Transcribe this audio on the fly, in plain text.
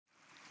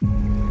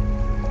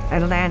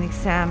Atlantic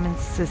salmon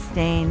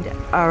sustained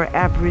our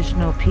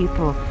Aboriginal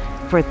people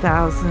for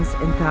thousands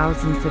and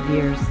thousands of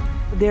years.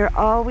 They're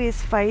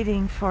always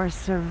fighting for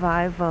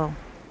survival.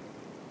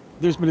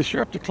 There's been a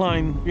sharp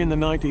decline in the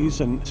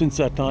 90s and since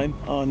that time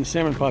on the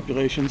salmon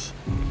populations.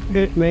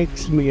 It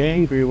makes me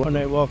angry when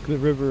I walk the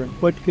river.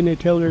 What can they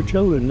tell their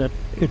children? That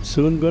it's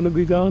soon going to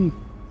be gone?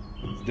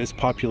 This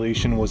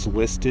population was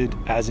listed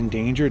as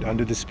endangered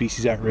under the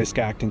Species at Risk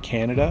Act in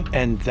Canada,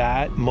 and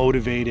that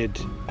motivated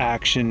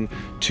action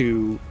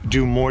to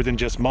do more than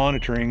just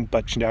monitoring,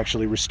 but to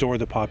actually restore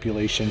the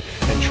population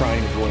and try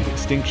and avoid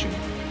extinction.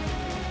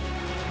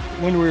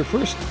 When we were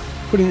first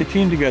putting the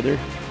team together,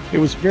 it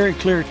was very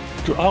clear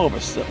to all of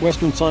us that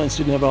Western science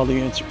didn't have all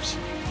the answers.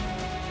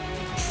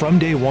 From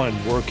day one,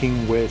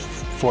 working with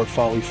Fort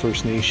Folly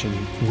First Nation,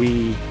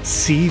 we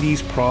see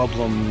these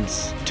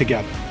problems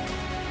together.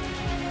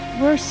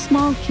 We're a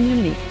small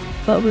community,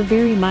 but we're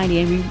very mighty,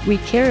 and we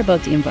care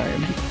about the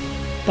environment.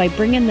 By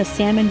bringing the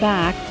salmon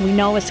back, we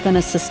know it's going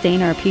to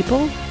sustain our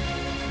people.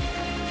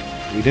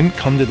 We didn't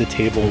come to the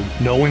table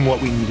knowing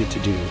what we needed to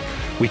do.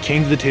 We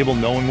came to the table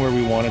knowing where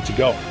we wanted to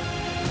go.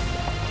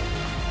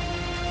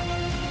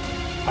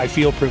 I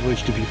feel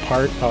privileged to be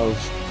part of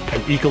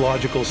an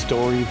ecological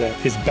story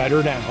that is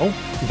better now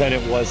than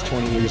it was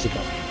 20 years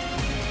ago.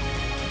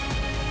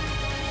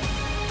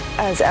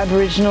 As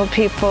Aboriginal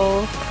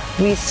people,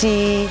 we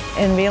see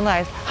and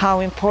realize how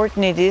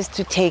important it is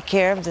to take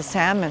care of the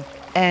salmon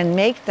and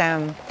make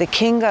them the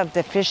king of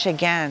the fish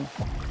again.